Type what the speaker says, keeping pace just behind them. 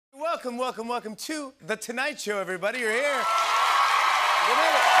welcome, welcome, welcome to The Tonight Show, everybody. You're here.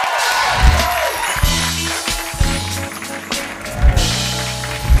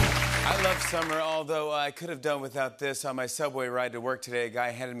 I love summer, although I could have done without this. On my subway ride to work today, a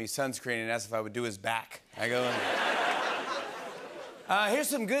guy handed me sunscreen and asked if I would do his back. I go, here's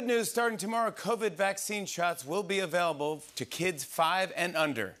some good news. Starting tomorrow, COVID vaccine shots will be available to kids 5 and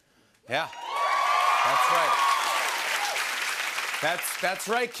under. Yeah, that's right. That's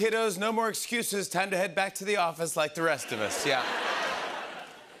right, kiddos. No more excuses. Time to head back to the office like the rest of us. Yeah.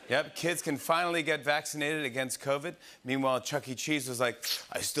 Yep, kids can finally get vaccinated against COVID. Meanwhile, Chuck E. Cheese was like,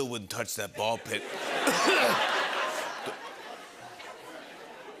 I still wouldn't touch that ball pit.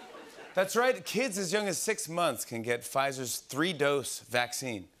 That's right, kids as young as 6 months can get Pfizer's 3-dose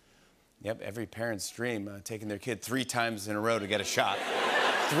vaccine. Yep, every parent's dream, taking their kid 3 times in a row to get a shot.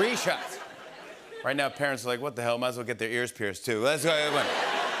 3 shots. Right now, parents are like, what the hell, might as well get their ears pierced, too. Let's go.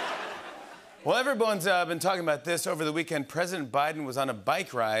 Well, everyone's been talking about this. Over the weekend, President Biden was on a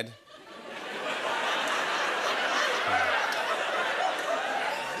bike ride.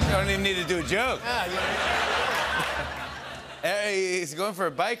 You don't even need to do a joke. He's going for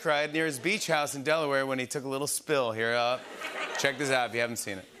a bike ride near his beach house in Delaware when he took a little spill. Here, check this out if you haven't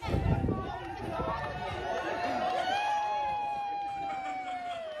seen it.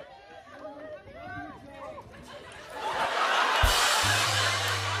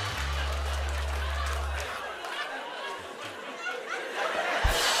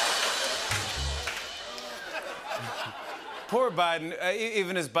 Poor Biden,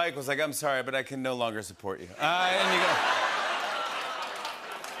 even his bike was like, I'm sorry, but I can no longer support you. And you go.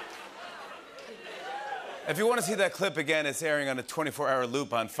 If you want to see that clip again, it's airing on a 24-hour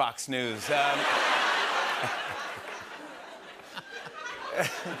loop on Fox News. Yeah,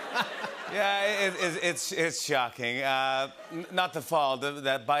 it's shocking. Not the fall,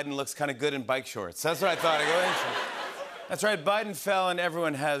 that Biden looks kind of good in bike shorts. That's what I thought. I go, that's right, Biden fell and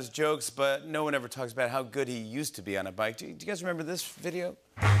everyone has jokes, but no one ever talks about how good he used to be on a bike. Do you guys remember this video?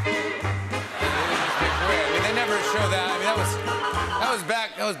 I mean, they never show that. I mean,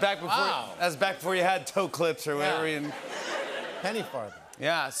 that was back before. Wow. That was back before you had toe clips or whatever. Yeah. And... penny farthing.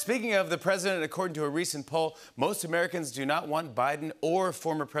 Yeah. Speaking of the president, according to a recent poll, most Americans do not want Biden or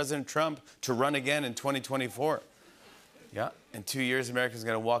former President Trump to run again in 2024. Yeah. In 2 years, Americans are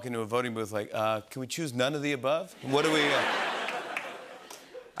going to walk into a voting booth like, can we choose none of the above? What do we...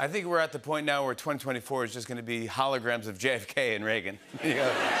 I think we're at the point now where 2024 is just going to be holograms of JFK and Reagan.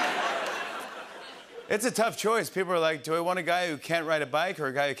 It's a tough choice. People are like, do I want a guy who can't ride a bike or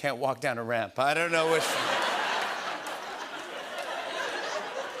a guy who can't walk down a ramp? I don't know which...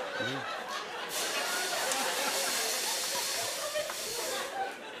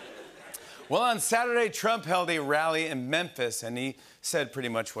 Well, on Saturday, Trump held a rally in Memphis, and he said pretty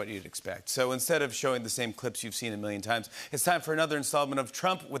much what you'd expect. So instead of showing the same clips you've seen a million times, it's time for another installment of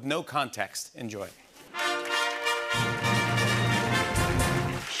Trump with no context. Enjoy.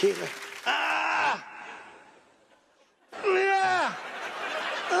 Sheila. Ah! Yeah!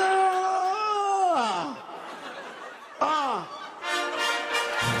 Ah! Ah!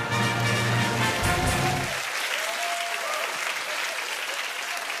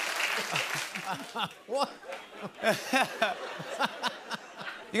 What?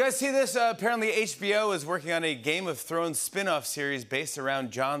 You guys see this? Apparently HBO is working on a Game of Thrones spin-off series based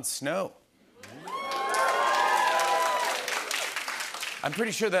around Jon Snow. I'm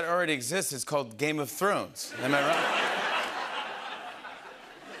pretty sure that already exists. It's called Game of Thrones. Am I right?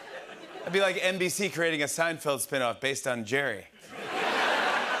 It'd be like NBC creating a Seinfeld spin-off based on Jerry.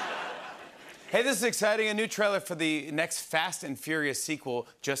 Hey, this is exciting. A new trailer for the next Fast and Furious sequel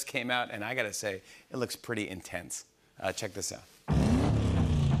just came out, and I gotta say, it looks pretty intense. Check this out.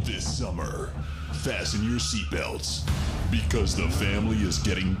 This summer, fasten your seatbelts, because the family is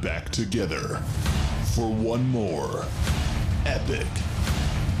getting back together for one more epic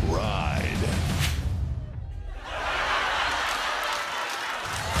ride.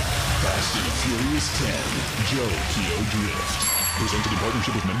 Fast and Furious 10, Tokyo Drift. Presented in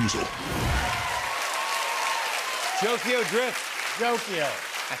partnership with Metamucil. Tokyo Drift. Jokio.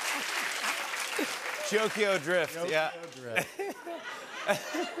 Tokyo Drift, yeah. Drift.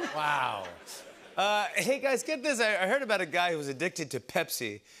 Wow. Hey, guys, get this. I heard about a guy who was addicted to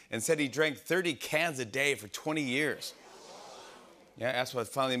Pepsi and said he drank 30 cans a day for 20 years. Yeah, that's what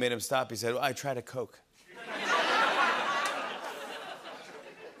finally made him stop. He said, well, I tried a Coke.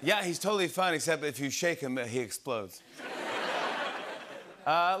 Yeah, he's totally fine, except if you shake him, he explodes.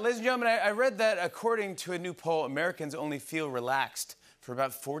 Ladies and gentlemen, I read that according to a new poll, Americans only feel relaxed for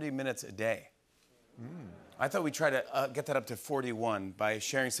about 40 minutes a day. I thought we'd try to get that up to 41 by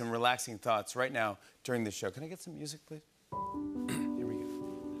sharing some relaxing thoughts right now during the show. Can I get some music, please? Here we go.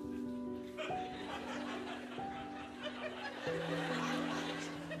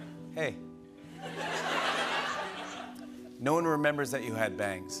 Hey. No one remembers that you had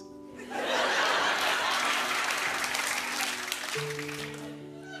bangs.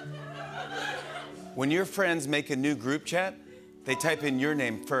 When your friends make a new group chat, they type in your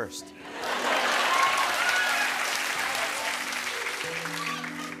name first.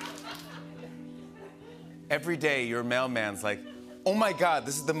 Every day, your mailman's like, oh my God,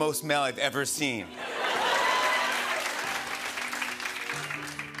 this is the most mail I've ever seen.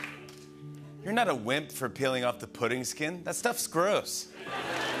 You're not a wimp for peeling off the pudding skin. That stuff's gross.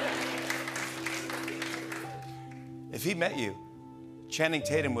 If he met you, Channing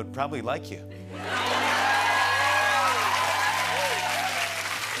Tatum would probably like you.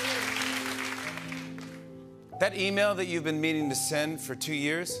 That email that you've been meaning to send for 2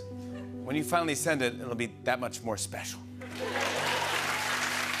 years, when you finally send it, it'll be that much more special.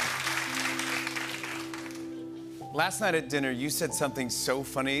 Last night at dinner, you said something so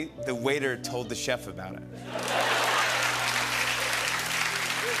funny, the waiter told the chef about it.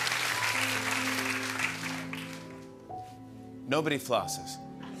 Nobody flosses.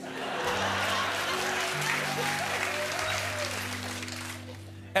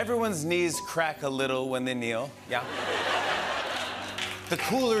 Everyone's knees crack a little when they kneel, yeah. The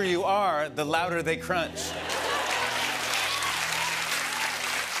cooler you are, the louder they crunch.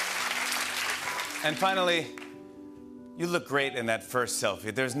 And finally, you look great in that first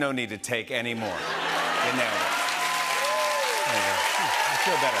selfie. There's no need to take any more. You nailed it. There you go. I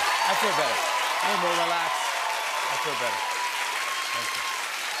feel better. I feel better. A little more relaxed. I feel better. Thank you.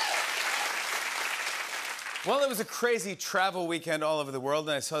 Well, it was a crazy travel weekend all over the world,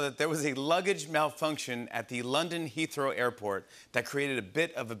 and I saw that there was a luggage malfunction at the London Heathrow Airport that created a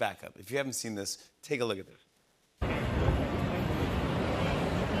bit of a backup. If you haven't seen this, take a look at this.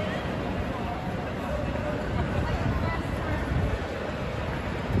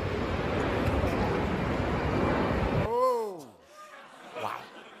 Wow.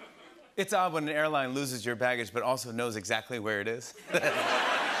 It's odd when an airline loses your baggage but also knows exactly where it is.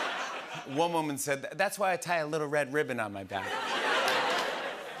 One woman said, that's why I tie a little red ribbon on my back.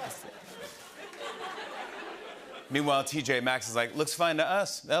 Meanwhile, TJ Maxx is like, looks fine to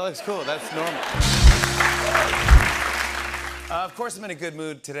us. That looks cool, that's normal. Of course, I'm in a good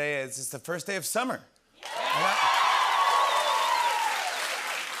mood today. It's the first day of summer.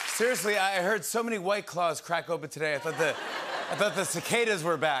 Seriously, I heard so many White Claws crack open today. I thought the cicadas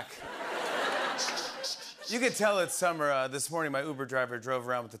were back. You could tell it's summer. This morning, my Uber driver drove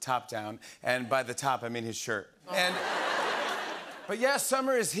around with the top down, and by the top, I mean his shirt. But yeah,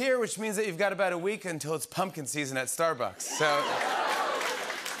 summer is here, which means that you've got about a week until it's pumpkin season at Starbucks. So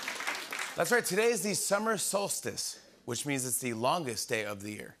that's right. Today is the summer solstice, which means it's the longest day of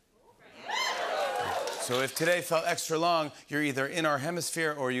the year. So if today felt extra long, you're either in our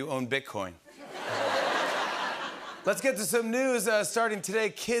hemisphere or you own Bitcoin. Let's get to some news. Starting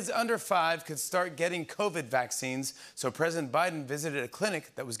today, kids under 5 could start getting COVID vaccines. So President Biden visited a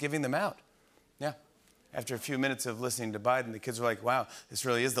clinic that was giving them out. Yeah. After a few minutes of listening to Biden, the kids were like, wow, this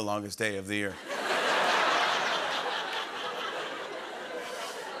really is the longest day of the year.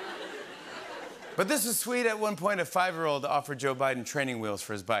 But this was sweet. At one point, a 5-year-old offered Joe Biden training wheels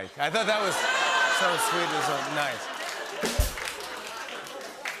for his bike. I thought that was so sweet. It was so nice.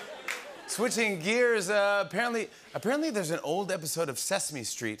 Switching gears, apparently there's an old episode of Sesame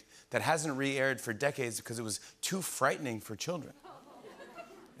Street that hasn't re-aired for decades because it was too frightening for children.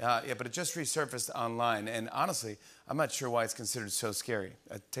 Yeah, but it just resurfaced online, and honestly, I'm not sure why it's considered so scary.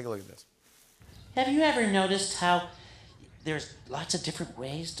 Take a look at this. Have you ever noticed how there's lots of different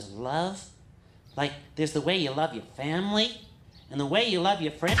ways to love? Like, there's the way you love your family, and the way you love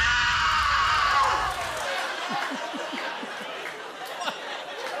your friends.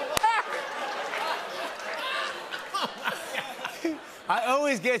 I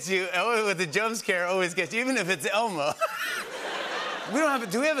always get you, with the jump scare, always get you, even if it's Elmo. Do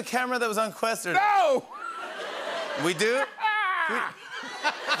we have a camera that was on Quest or No! We do?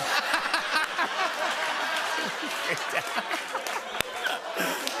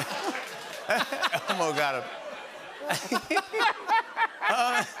 Elmo got him.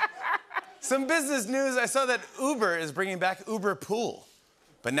 Some business news. I saw that Uber is bringing back Uber Pool,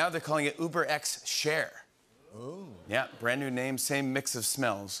 but now they're calling it Uber X Share. Ooh. Yeah, brand new name, same mix of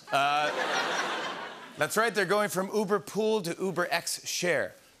smells. That's right, they're going from Uber Pool to Uber X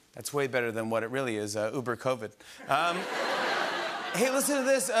Share. That's way better than what it really is, Uber COVID. Hey, listen to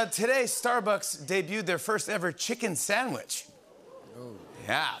this. Today, Starbucks debuted their first ever chicken sandwich. Oh.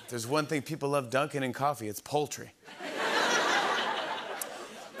 Yeah, there's one thing people love Dunkin' in coffee, it's poultry.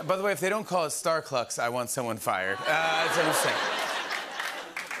 By the way, if they don't call it Star Clucks, I want someone fired. That's what I'm saying.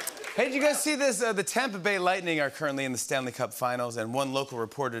 Hey, did you guys see this? The Tampa Bay Lightning are currently in the Stanley Cup Finals, and one local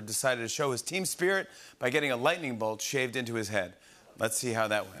reporter decided to show his team spirit by getting a lightning bolt shaved into his head. Let's see how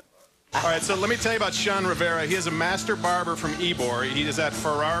that went. All right, so let me tell you about Sean Rivera. He is a master barber from Ybor. He is at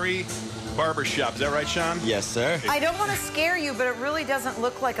Ferrari Barbershop. Is that right, Sean? Yes, sir. I don't want to scare you, but it really doesn't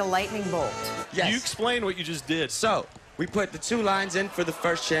look like a lightning bolt. Yes. You explain what you just did. So, we put the 2 lines in for the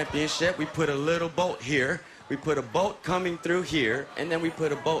first championship. We put a little bolt here. We put a bolt coming through here, and then we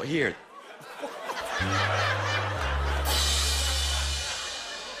put a bolt here.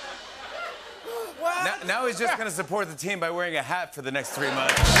 Now he's just going to support the team by wearing a hat for the next 3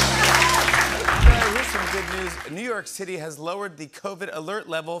 months. Here's some good news. New York City has lowered the COVID alert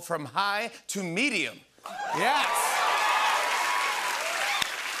level from high to medium. Yes.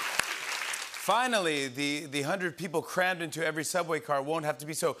 Finally, the 100 people crammed into every subway car won't have to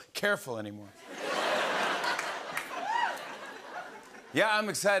be so careful anymore. Yeah, I'm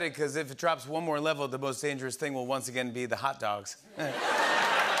excited, because if it drops one more level, the most dangerous thing will once again be the hot dogs.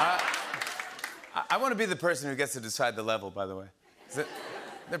 I want to be the person who gets to decide the level, by the way.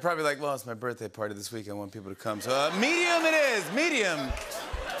 They're probably like, well, it's my birthday party this week. I want people to come. So medium it is, medium.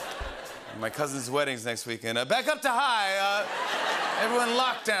 My cousin's wedding's next weekend. Back up to high. Everyone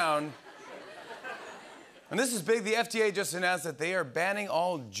locked down. And this is big. The FDA just announced that they are banning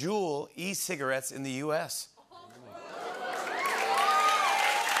all Juul e-cigarettes in the U.S.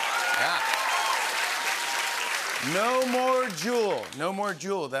 Yeah. No more Juul. No more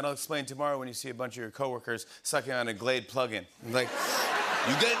Juul. That'll explain tomorrow when you see a bunch of your coworkers sucking on a Glade plug-in. Like,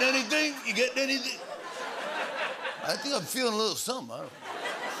 You getting anything? You getting anything? I think I'm feeling a little something. I don't know.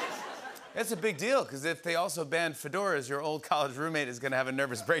 that's a big deal, because if they also ban fedoras, your old college roommate is going to have a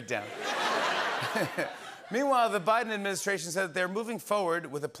nervous breakdown. Meanwhile, the Biden administration said that they're moving forward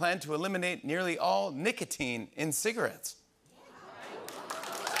with a plan to eliminate nearly all nicotine in cigarettes.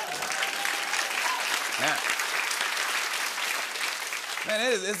 Yeah.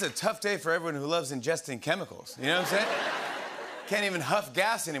 Man, it's a tough day for everyone who loves ingesting chemicals. You know what I'm saying? Can't even huff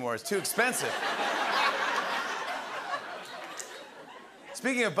gas anymore. It's too expensive.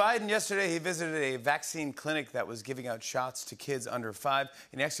 Speaking of Biden, yesterday he visited a vaccine clinic that was giving out shots to kids under 5,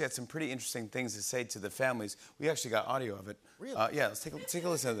 and he actually had some pretty interesting things to say to the families. We actually got audio of it. Really? Yeah, let's take a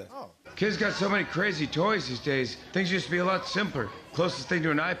listen to this. Oh. Kids got so many crazy toys these days. Things used to be a lot simpler. Closest thing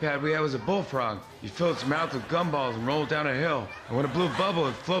to an iPad we had was a bullfrog. You fill its mouth with gumballs and roll it down a hill. And when it blew a bubble,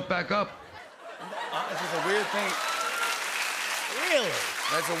 it'd float back up. It's just a weird thing. Really?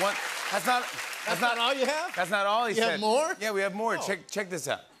 That's not all you have? That's not all he said. You have more? Yeah, we have more. Oh. Check this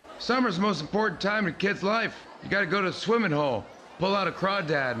out. Summer's the most important time in a kid's life. You gotta go to a swimming hole, pull out a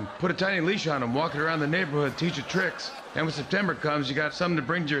crawdad, and put a tiny leash on him, walk it around the neighborhood, teach it tricks. And when September comes, you got something to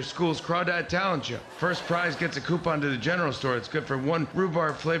bring to your school's crawdad talent show. First prize gets a coupon to the general store. It's good for 1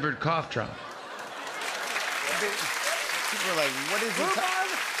 rhubarb-flavored cough drop. People are like, what is he?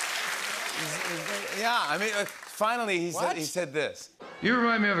 Yeah, I mean, finally he said this. You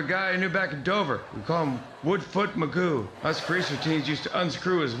remind me of a guy I knew back in Dover. We call him Woodfoot Magoo. Us greaser teens used to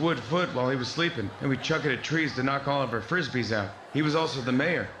unscrew his wood foot while he was sleeping, and we'd chuck it at trees to knock all of our frisbees out. He was also the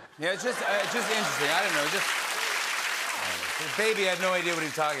mayor. Yeah, it's just interesting. I don't know. The baby had no idea what he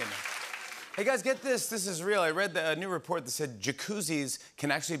was talking about. Hey guys, get this. This is real. I read a new report that said jacuzzis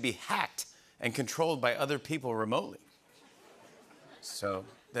can actually be hacked and controlled by other people remotely. So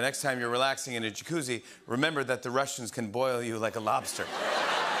the next time you're relaxing in a jacuzzi, remember that the Russians can boil you like a lobster.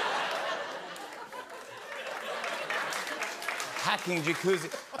 Hacking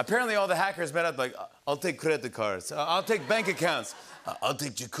jacuzzi. Apparently all the hackers met up like, I'll take credit cards, I'll take bank accounts, I'll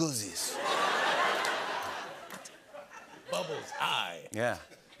take jacuzzis. Bubbles high. Yeah.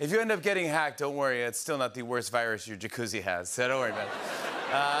 If you end up getting hacked, don't worry, it's still not the worst virus your jacuzzi has, so don't worry about it.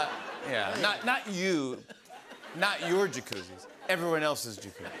 Yeah, not you, not your jacuzzis. Everyone else's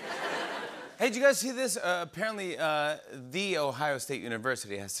jacuzzi. Hey, did you guys see this? Apparently, The Ohio State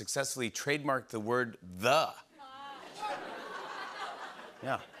University has successfully trademarked the word "the."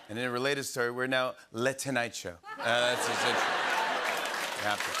 Yeah. And in a related story, we're now Le Tonight Show. That's just it. You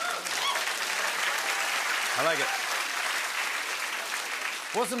have to. I like it.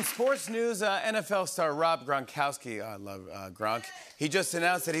 Well, some sports news. NFL star Rob Gronkowski, I love Gronk. He just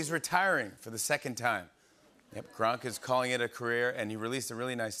announced that he's retiring for the 2nd time. Yep, Gronk is calling it a career, and he released a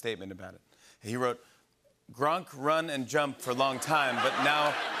really nice statement about it. He wrote, Gronk run and jump for a long time, but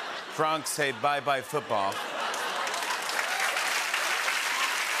now Gronk say bye-bye football.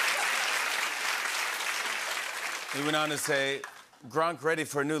 He went on to say, Gronk ready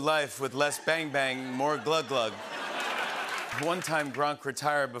for a new life with less bang bang, more glug glug. One time Gronk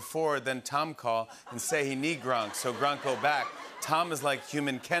retired before, then Tom call and say he need Gronk, so Gronk go back. Tom is like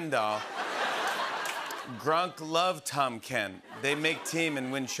human Ken doll. Gronk love Tom Ken. They make team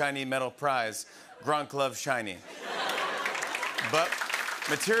and win shiny metal prize. Gronk love shiny. But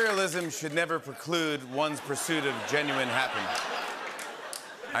materialism should never preclude one's pursuit of genuine happiness.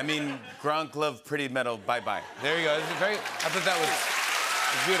 I mean, Gronk love pretty metal, bye-bye. There you go. I thought that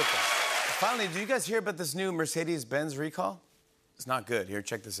was beautiful. Finally, did you guys hear about this new Mercedes-Benz recall? It's not good. Here,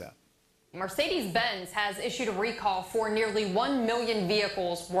 check this out. Mercedes-Benz has issued a recall for nearly 1 million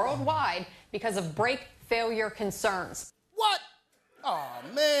vehicles worldwide because of brake failure concerns. What? Oh,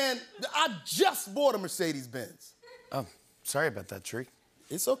 man. I just bought a Mercedes-Benz. Oh, sorry about that, Tariq.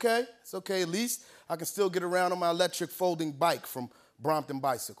 It's okay. It's okay. At least I can still get around on my electric folding bike from Brompton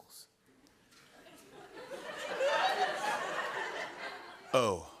Bicycles.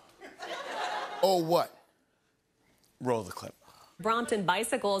 Oh. Oh, what? Roll the clip. Brompton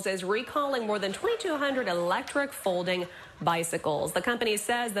Bicycles is recalling more than 2,200 electric folding bicycles. The company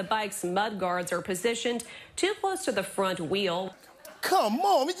says the bike's mud guards are positioned too close to the front wheel. Come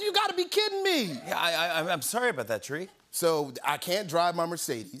on, you gotta be kidding me. Yeah, I'm sorry about that, Tariq. So I can't drive my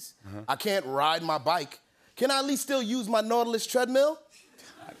Mercedes. I can't ride my bike. Can I at least still use my Nautilus treadmill?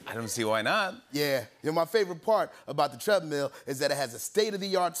 I don't see why not. Yeah, my favorite part about the treadmill is that it has a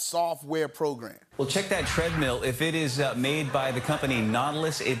state-of-the-art software program. Well, check that treadmill. If it is made by the company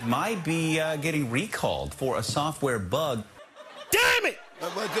Nautilus, it might be getting recalled for a software bug. Damn it!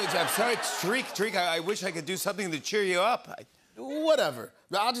 I'm sorry, Tariq, I wish I could do something to cheer you up. Whatever.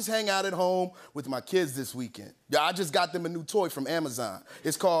 I'll just hang out at home with my kids this weekend. Yeah, I just got them a new toy from Amazon.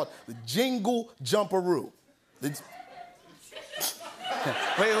 It's called the Jingle Jumperoo. Wait.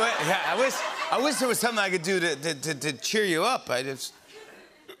 Yeah, I wish there was something I could do to cheer you up. I just.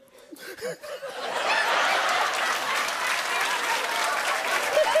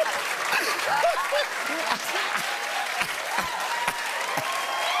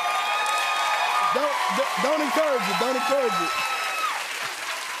 Don't encourage it. Don't encourage it.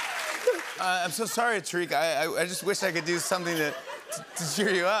 I'm so sorry, Tariq. I just wish I could do something to cheer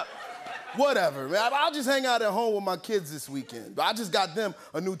you up. Whatever, man. I'll just hang out at home with my kids this weekend. I just got them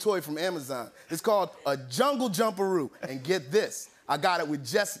a new toy from Amazon. It's called a Jungle Jumperoo. And get this, I got it with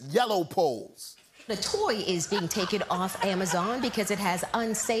just yellow poles. The toy is being taken off Amazon because it has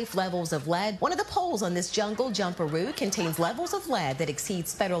unsafe levels of lead. One of the poles on this Jungle Jumperoo contains levels of lead that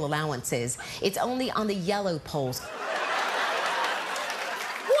exceeds federal allowances. It's only on the yellow poles.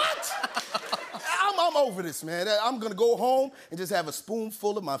 I'm over this, man. I'm gonna go home and just have a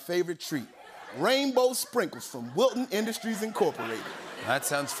spoonful of my favorite treat. Rainbow sprinkles from Wilton Industries Incorporated. That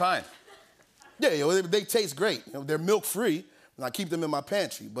sounds fine. Yeah, they taste great. They're milk-free, and I keep them in my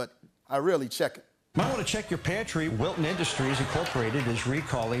pantry, but I rarely check it. Might want to check your pantry. Wilton Industries Incorporated is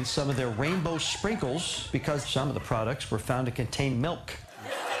recalling some of their rainbow sprinkles because some of the products were found to contain milk.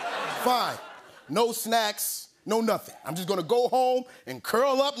 Fine. No snacks, no nothing. I'm just gonna go home and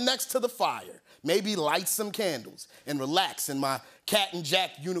curl up next to the fire. Maybe light some candles and relax in my Cat and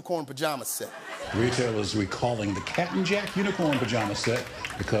Jack unicorn pajama set. Retailers recalling the Cat and Jack unicorn pajama set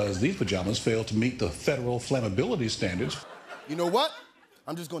because these pajamas fail to meet the federal flammability standards. You know what?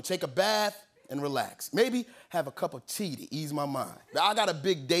 I'm just gonna take a bath and relax. Maybe have a cup of tea to ease my mind. I got a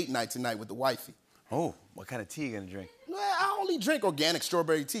big date night tonight with the wifey. Oh, what kind of tea you gonna drink? Well, I only drink organic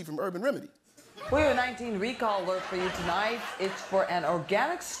strawberry tea from Urban Remedy. We have a 19 recall alert for you tonight. It's for an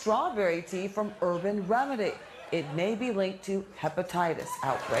organic strawberry tea from Urban Remedy. It may be linked to hepatitis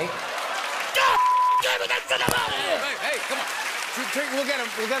outbreak. Hey, come on. We'll get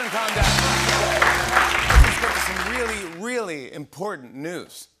him calmed down. Let's get to some really, really important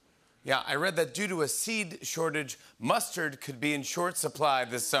news. Yeah, I read that due to a seed shortage, mustard could be in short supply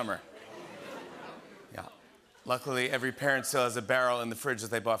this summer. Yeah. Luckily, every parent still has a barrel in the fridge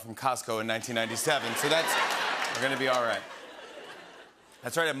that they bought from Costco in 1997, so we're gonna be all right.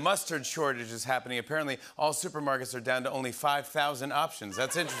 That's right, a mustard shortage is happening. Apparently, all supermarkets are down to only 5,000 options.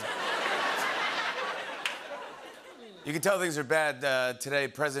 That's interesting. You can tell things are bad. Today,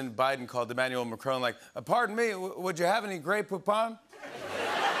 President Biden called Emmanuel Macron like, pardon me, would you have any Grey Poupon?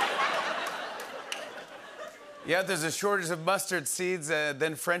 Yeah, there's a shortage of mustard seeds.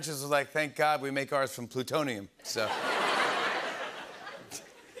 Then French's was like, thank God we make ours from plutonium. So.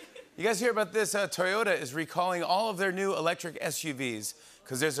 You guys hear about this? Toyota is recalling all of their new electric SUVs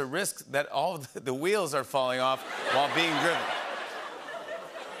because there's a risk that all of the wheels are falling off while being driven.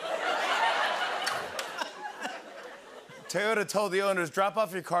 Toyota told the owners, drop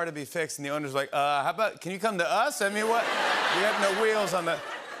off your car to be fixed, and the owner's like, how about, can you come to us? I mean, what? We have no wheels on the...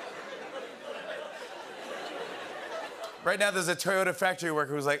 Right now, there's a Toyota factory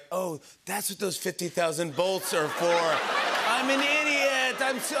worker who's like, oh, that's what those 50,000 bolts are for. I'm an idiot,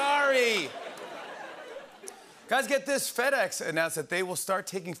 I'm sorry. Guys, get this, FedEx announced that they will start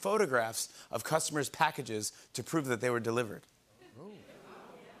taking photographs of customers' packages to prove that they were delivered. Ooh.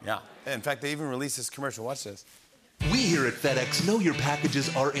 Yeah, in fact, they even released this commercial, watch this. We here at FedEx know your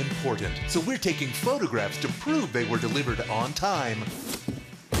packages are important, so we're taking photographs to prove they were delivered on time,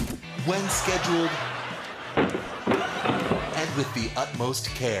 when scheduled, and with the utmost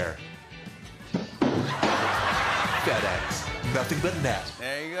care. FedEx, nothing but net.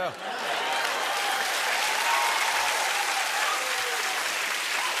 There you go.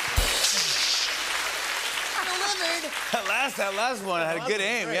 That last one had a good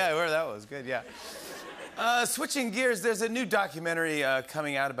aim. Yeah, where that was good, yeah. Switching gears, there's a new documentary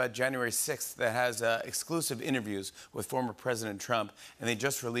coming out about January 6th that has exclusive interviews with former President Trump, and they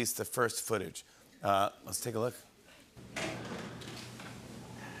just released the first footage. Let's take a look.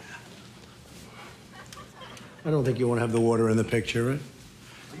 I don't think you want to have the water in the picture, right?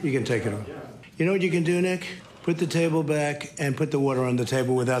 You can take it off. You know what you can do, Nick? Put the table back and put the water on the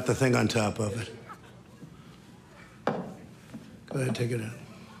table without the thing on top of it. Go ahead, take it out.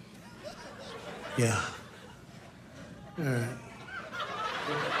 Yeah. All right.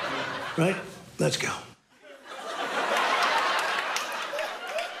 Right? Let's go.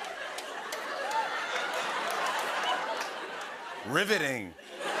 Riveting.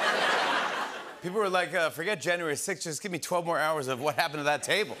 People were like, forget January 6th, just give me 12 more hours of what happened to that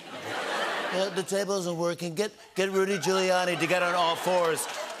table. Yeah, the table isn't working. Get Rudy Giuliani to get on all fours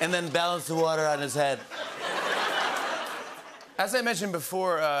and then balance the water on his head. As I mentioned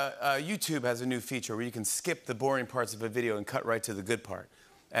before, YouTube has a new feature where you can skip the boring parts of a video and cut right to the good part.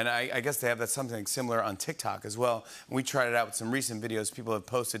 And I guess they have that something similar on TikTok as well. And we tried it out with some recent videos people have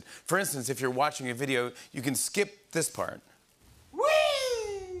posted. For instance, if you're watching a video, you can skip this part.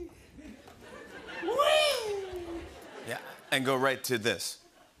 Whee! Whee! Yeah, and go right to this.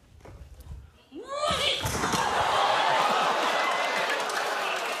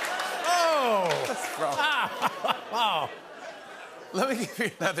 Oh! That's wrong. Oh! Let me give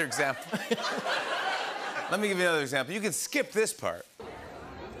you another example. You can skip this part.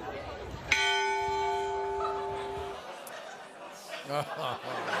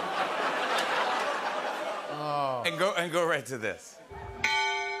 Oh. And go right to this.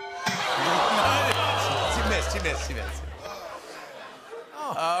 She missed.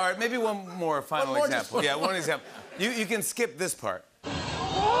 All right, maybe one more final example. Yeah, one example. You can skip this part.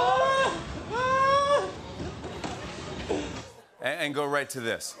 And go right to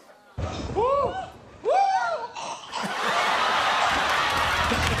this. Swallowed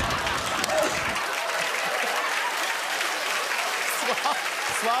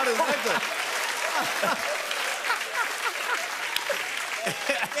his necklace.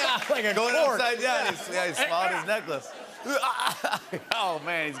 Yeah, like a going cork. upside down. He swallowed his necklace. Oh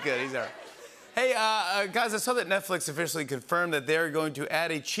man, he's good. He's all right. Hey, guys, I saw that Netflix officially confirmed that they're going to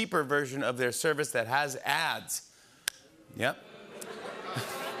add a cheaper version of their service that has ads. Yep.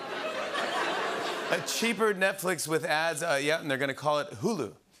 A cheaper Netflix with ads, yeah, and they're going to call it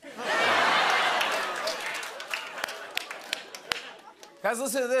Hulu. Guys,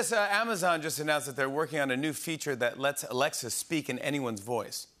 listen to this. Amazon just announced that they're working on a new feature that lets Alexa speak in anyone's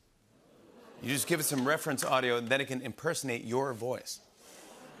voice. You just give it some reference audio, and then it can impersonate your voice.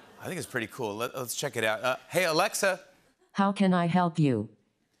 I think it's pretty cool. Let's check it out. Hey, Alexa. How can I help you?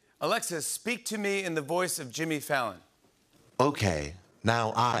 Alexa, speak to me in the voice of Jimmy Fallon. Okay,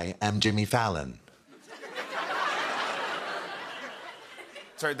 now I am Jimmy Fallon.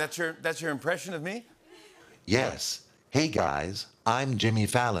 Sorry, that's your impression of me? Yes. Hey guys, I'm Jimmy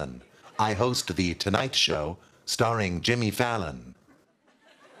Fallon. I host The Tonight Show, starring Jimmy Fallon.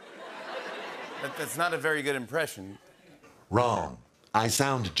 That's not a very good impression. Wrong. I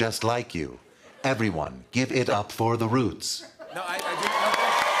sound just like you. Everyone, give it up for the Roots. No, I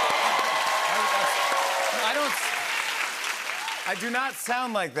do not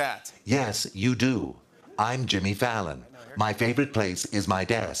sound like that. Yes, you do. I'm Jimmy Fallon. My favorite place is my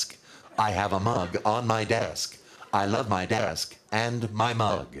desk. I have a mug on my desk. I love my desk and my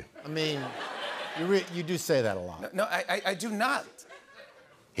mug. I mean, you do say that a lot. No, I do not.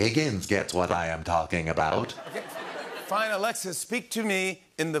 Higgins gets what I am talking about. Okay. Fine, Alexa, speak to me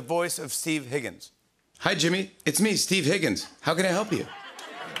in the voice of Steve Higgins. Hi, Jimmy. It's me, Steve Higgins. How can I help you?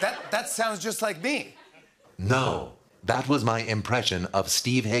 That sounds just like me. No, that was my impression of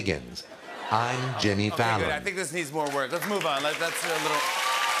Steve Higgins. I'm Jimmy Okay, Fallon. good. I think this needs more work. Let's move on. That's a little...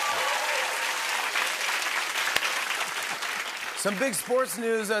 Some big sports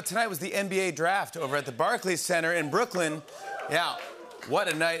news. Tonight was the NBA draft over at the Barclays Center in Brooklyn. Yeah, what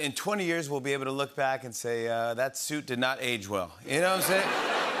a night. In 20 years, we'll be able to look back and say, that suit did not age well. You know what I'm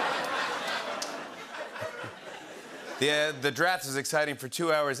saying? The draft is exciting. For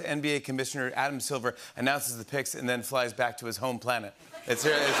 2 hours, NBA Commissioner Adam Silver announces the picks and then flies back to his home planet. It's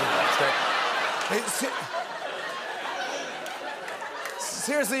great.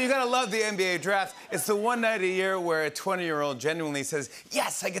 Seriously, you gotta love the NBA draft. It's the one night a year where a 20-year-old genuinely says,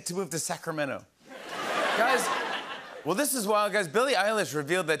 yes, I get to move to Sacramento. Guys, well, this is wild, guys. Billie Eilish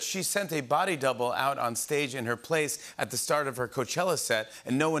revealed that she sent a body double out on stage in her place at the start of her Coachella set,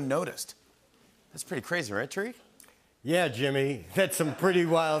 and no one noticed. That's pretty crazy, right, Tariq? Yeah, Jimmy, that's some pretty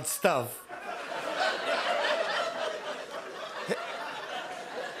wild stuff.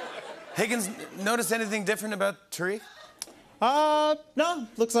 Higgins, notice anything different about Tariq? No.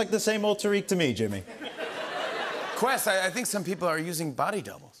 Looks like the same old Tariq to me, Jimmy. Quest, I think some people are using body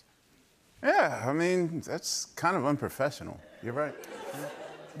doubles. Yeah, I mean, that's kind of unprofessional. You're right.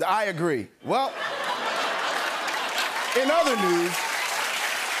 I agree. Well, in other news,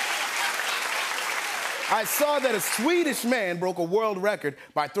 I saw that a Swedish man broke a world record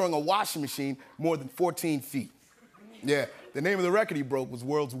by throwing a washing machine more than 14 feet. Yeah, the name of the record he broke was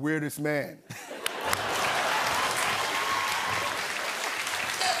World's Weirdest Man.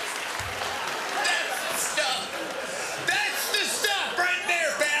 That's the stuff right there,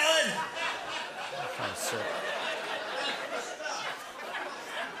 Fallon!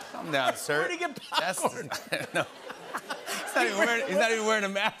 Calm down, sir. Where'd he get popcorn? I don't know. He's not even wearing a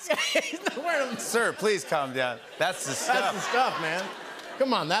mask. He's not wearing a mask. Sir, please calm down. That's the stuff. That's the stuff, man.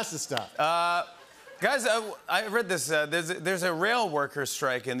 Come on, that's the stuff. Guys, I read this. There's a rail worker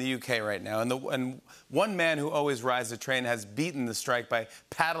strike in the UK right now, and one man who always rides the train has beaten the strike by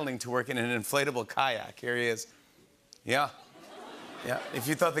paddling to work in an inflatable kayak. Here he is. Yeah. Yeah. If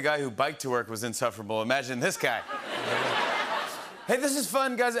you thought the guy who biked to work was insufferable, imagine this guy. Hey, this is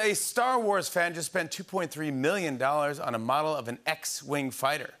fun, guys. A Star Wars fan just spent $2.3 million on a model of an X-wing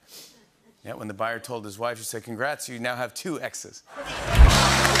fighter. Yeah, when the buyer told his wife, she said, congrats, you now have 2 X's. Well,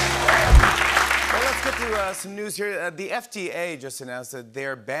 let's get to some news here. The FDA just announced that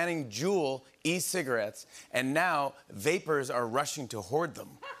they're banning Juul e-cigarettes, and now vapors are rushing to hoard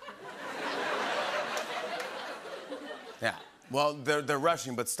them. Yeah, well, they're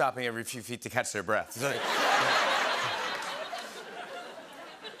rushing, but stopping every few feet to catch their breath.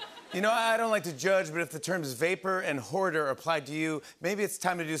 You know, I don't like to judge, but if the terms vapor and hoarder apply to you, maybe it's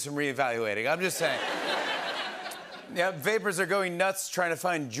time to do some reevaluating. I'm just saying. Yeah, vapors are going nuts trying to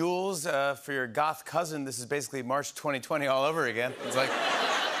find Juuls for your goth cousin. This is basically March 2020 all over again. It's like...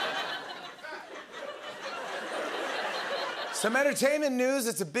 Some entertainment news.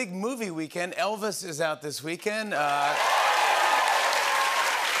 It's a big movie weekend. Elvis is out this weekend.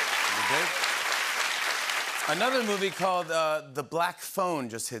 Another movie called The Black Phone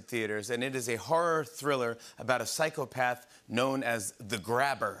just hit theaters, and it is a horror thriller about a psychopath known as the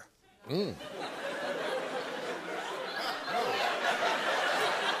Grabber.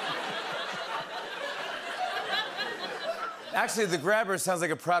 Actually, the Grabber sounds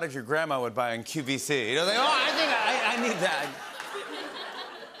like a product your grandma would buy on QVC. You know, they, I think I need that.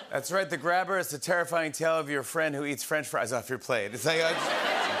 That's right, the Grabber is the terrifying tale of your friend who eats French fries off your plate. It's like, I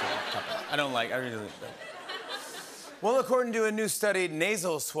really don't. Well, according to a new study,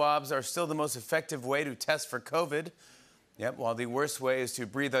 nasal swabs are still the most effective way to test for COVID. Yep, while the worst way is to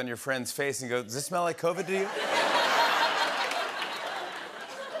breathe on your friend's face and go, does this smell like COVID to you?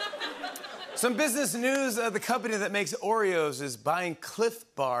 Some business news. The company that makes Oreos is buying Cliff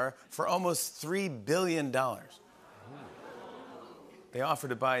Bar for almost $3 billion. They offered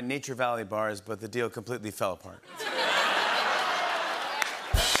to buy Nature Valley bars, but the deal completely fell apart.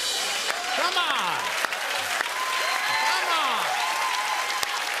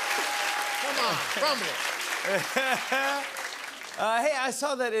 Hey, I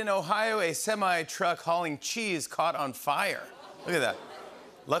saw that in Ohio, a semi-truck hauling cheese caught on fire. Look at that.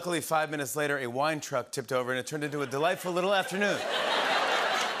 Luckily, 5 minutes later, a wine truck tipped over and it turned into a delightful little afternoon.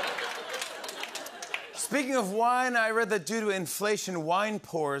 Speaking of wine, I read that due to inflation, wine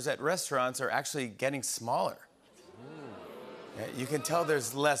pours at restaurants are actually getting smaller. Yeah, you can tell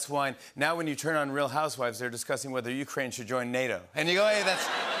there's less wine. Now when you turn on Real Housewives, they're discussing whether Ukraine should join NATO. And you go, hey,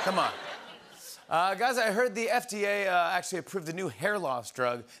 come on. Guys, I heard the FDA actually approved a new hair loss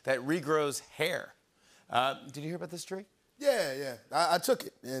drug that regrows hair. Did you hear about this, Drake? Yeah. I took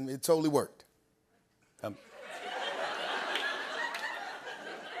it, and it totally worked.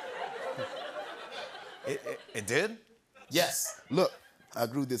 It did? Yes. Look, I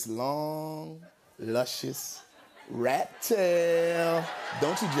grew this long, luscious rat tail.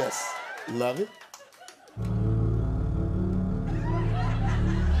 Don't you just love it?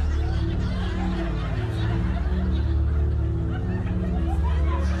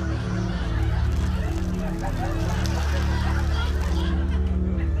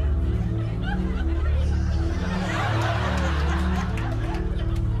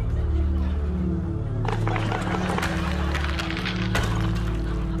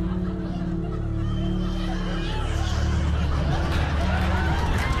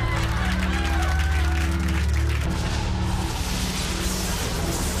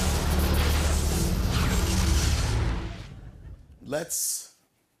 Let's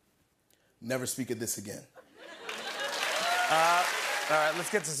never speak of this again. All right, let's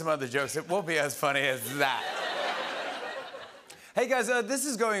get to some other jokes. It won't be as funny as that. Hey guys, this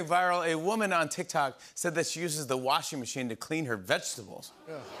is going viral. A woman on TikTok said that she uses the washing machine to clean her vegetables.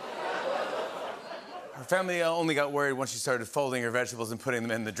 Yeah. Her family only got worried once she started folding her vegetables and putting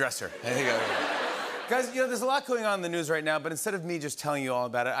them in the dresser. Guys, you know, there's a lot going on in the news right now, but instead of me just telling you all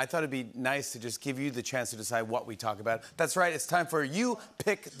about it, I thought it'd be nice to just give you the chance to decide what we talk about. That's right, it's time for You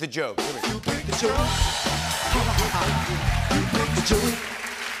Pick the Joke. You pick the joke. You pick the joke.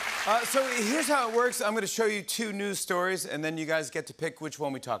 So here's how it works. I'm going to show you 2 news stories, and then you guys get to pick which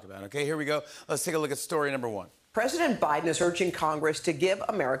one we talk about, okay? Here we go. Let's take a look at story number 1. President Biden is urging Congress to give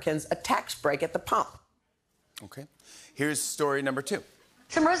Americans a tax break at the pump. Okay. Here's story number 2.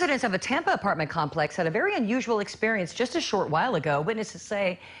 Some residents of a Tampa apartment complex had a very unusual experience just a short while ago. Witnesses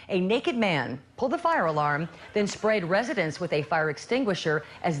say a naked man pulled the fire alarm, then sprayed residents with a fire extinguisher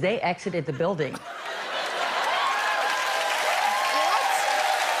as they exited the building.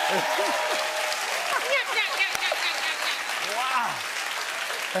 Wow.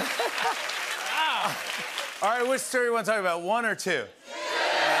 All right, which story you want to talk about, 1 or 2? All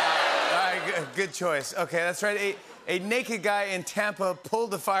right, good choice. Okay, that's right. A naked guy in Tampa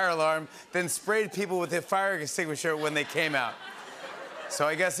pulled the fire alarm, then sprayed people with a fire extinguisher when they came out. So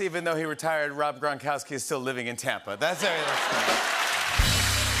I guess even though he retired, Rob Gronkowski is still living in Tampa. That's everything.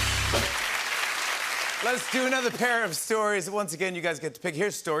 Let's do another pair of stories. Once again, you guys get to pick.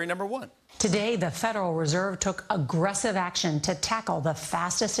 Here's story number 1. Today, the Federal Reserve took aggressive action to tackle the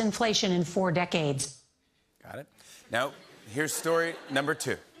fastest inflation in 4 decades. Got it. Now, here's story number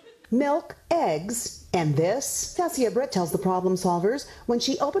 2. Milk, eggs, and this? Cassia Britt tells the problem solvers when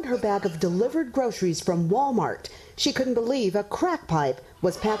she opened her bag of delivered groceries from Walmart, she couldn't believe a crack pipe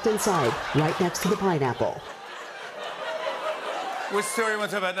was packed inside, right next to the pineapple. Which story you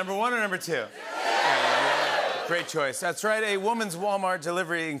want to talk about, number 1 or number 2? Great choice. That's right, a woman's Walmart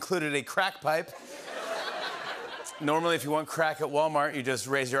delivery included a crack pipe. Normally, if you want crack at Walmart, you just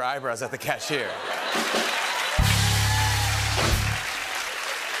raise your eyebrows at the cashier.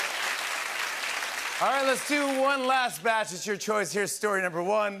 All right, let's do one last batch. It's your choice. Here's story number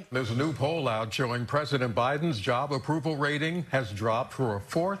 1. There's a new poll out showing President Biden's job approval rating has dropped for a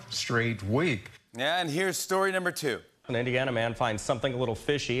 4th straight week. Yeah, and here's story number 2. An Indiana man finds something a little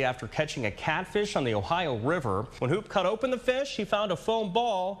fishy after catching a catfish on the Ohio River. When Hoop cut open the fish, he found a foam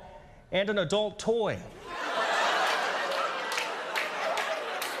ball and an adult toy.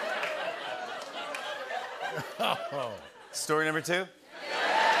 Story number 2?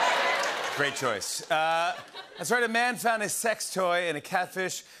 Great choice. That's right, a man found a sex toy in a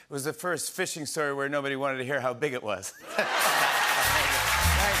catfish. It was the first fishing story where nobody wanted to hear how big it was. Thank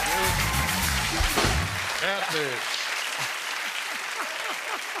you. Catfish.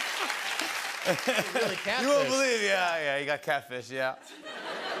 Really catfish. You won't believe, yeah, you got catfish, yeah.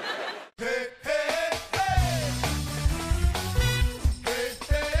 Pick